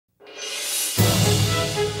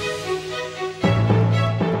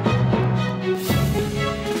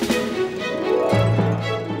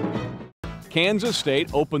Kansas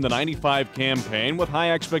State opened the '95 campaign with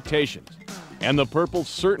high expectations, and the Purple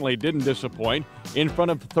certainly didn't disappoint in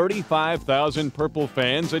front of 35,000 Purple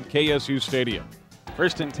fans at KSU Stadium.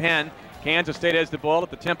 1st and 10. Kansas State has the ball at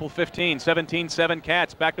the Temple 15. 17-7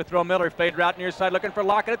 Cats. Back to throw. Miller fade route near side looking for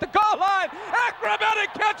Lockett at the goal line.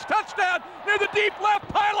 Acrobatic catch, touchdown near the deep left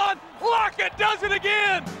pylon. Lockett does it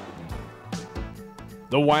again.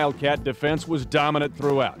 The Wildcat defense was dominant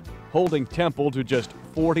throughout, holding Temple to just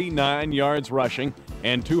 49 yards rushing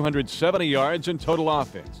and 270 yards in total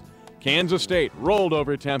offense. Kansas State rolled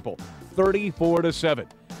over Temple 34-7,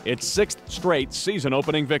 its 6th straight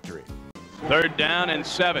season-opening victory. 3rd down and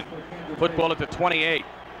 7. Football at the 28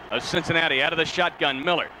 of Cincinnati. Out of the shotgun,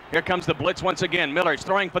 Miller. Here comes the blitz once again. Miller's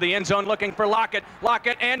throwing for the end zone, looking for Lockett.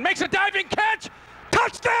 Lockett and makes a diving catch.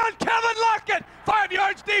 Touchdown, Kevin Lockett! 5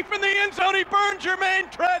 yards deep in the end zone. He burned Jermaine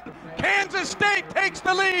Trent. Kansas State takes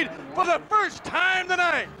the lead for the first time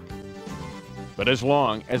tonight. But as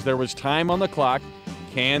long as there was time on the clock,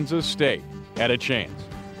 Kansas State had a chance.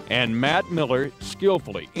 And Matt Miller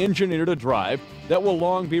skillfully engineered a drive that will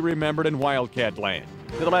long be remembered in Wildcat land.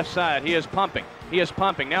 To the left side, he is pumping. He is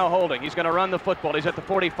pumping, now holding. He's going to run the football. He's at the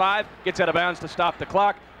 45, gets out of bounds to stop the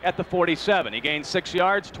clock at the 47. He gains 6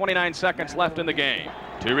 yards, 29 seconds left in the game.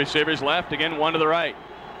 2 receivers left, again, 1 to the right.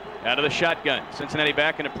 Out of the shotgun, Cincinnati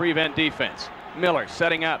back in a prevent defense. Miller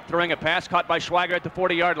setting up, throwing a pass, caught by Schweiger at the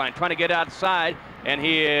 40-yard line, trying to get outside, and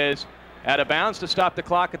he is out of bounds to stop the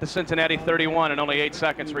clock at the Cincinnati 31, and only 8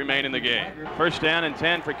 seconds remain in the game. 1st down and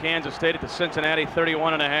 10 for Kansas State at the Cincinnati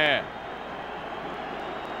 31.5.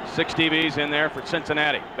 6 DBs in there for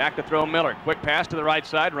Cincinnati. Back to throw Miller. Quick pass to the right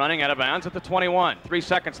side, running out of bounds at the 21. 3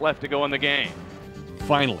 seconds left to go in the game.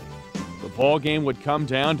 Finally, the ball game would come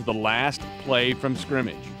down to the last play from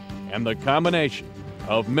scrimmage, and the combination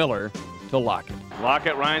of Miller to Lockett.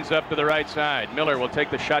 Lockett winds up to the right side. Miller will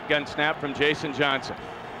take the shotgun snap from Jason Johnson.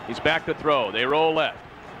 He's back to throw. They roll left.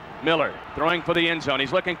 Miller throwing for the end zone.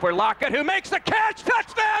 He's looking for Lockett, who makes the catch.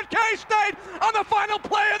 Touchdown, K-State on the final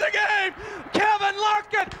play of the game. Kevin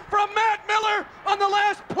Lockett from Matt Miller on the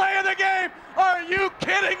last play of the game. Are you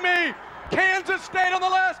kidding me? Kansas State on the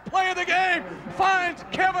last play of the game finds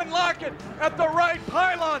Kevin Lockett at the right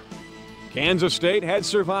pylon. Kansas State had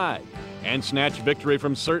survived and snatched victory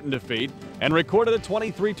from certain defeat and recorded a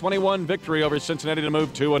 23-21 victory over Cincinnati to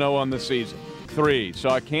move 2-0 on the season. 3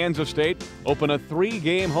 saw Kansas State open a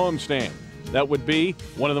 3-game homestand that would be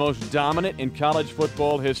one of the most dominant in college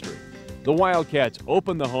football history. The Wildcats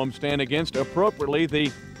opened the homestand against, appropriately, the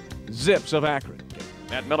Zips of Akron.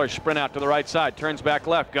 Matt Miller sprint out to the right side, turns back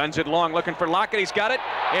left, guns it long, looking for Lockett. He's got it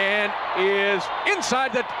and is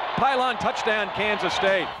inside the pylon. Touchdown, Kansas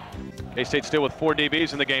State. K-State still with 4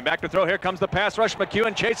 DBs in the game. Back to throw. Here comes the pass rush.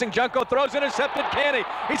 McEwen chasing Junko. Throws intercepted. Canny.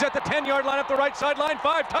 He's at the 10-yard line up the right sideline.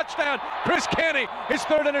 5. Touchdown. Chris Canny. His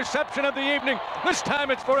 3rd interception of the evening. This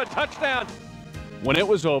time it's for a touchdown. When it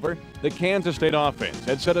was over, the Kansas State offense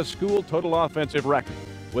had set a school total offensive record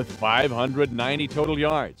with 590 total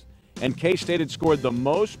yards. And K-State had scored the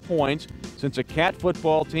most points since a Cat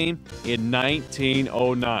football team in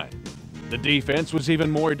 1909. The defense was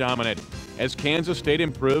even more dominant, as Kansas State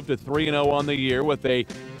improved to 3-0 on the year with a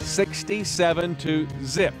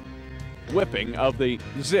 67-0 whipping of the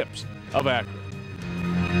Zips of Akron.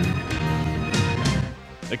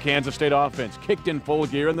 The Kansas State offense kicked in full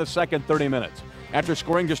gear in the second 30 minutes after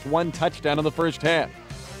scoring just 1 touchdown in the first half.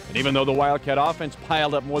 And even though the Wildcat offense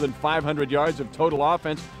piled up more than 500 yards of total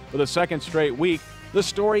offense for the 2nd straight week, the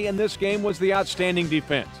story in this game was the outstanding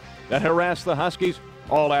defense that harassed the Huskies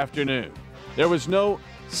all afternoon. There was no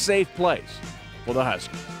safe place for the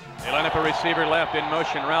Huskies. They line up a receiver left in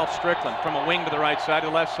motion. Ralph Strickland from a wing to the right side to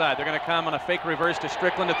the left side. They're going to come on a fake reverse to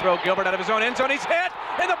Strickland to throw Gilbert out of his own end zone. He's hit,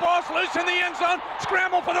 and the ball's loose in the end zone.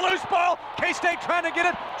 Scramble for the loose ball. K-State trying to get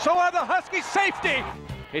it. So are the Huskies. Safety.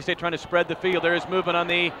 K-State trying to spread the field. There is movement on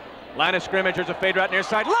the line of scrimmage. There's a fade route near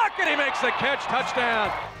side. Lockett, he makes the catch.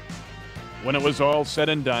 Touchdown. When it was all said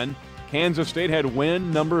and done, Kansas State had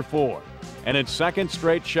win number 4 and its 2nd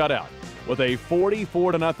straight shutout, with a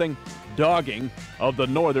 44-0 dogging of the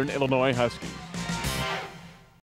Northern Illinois Huskies.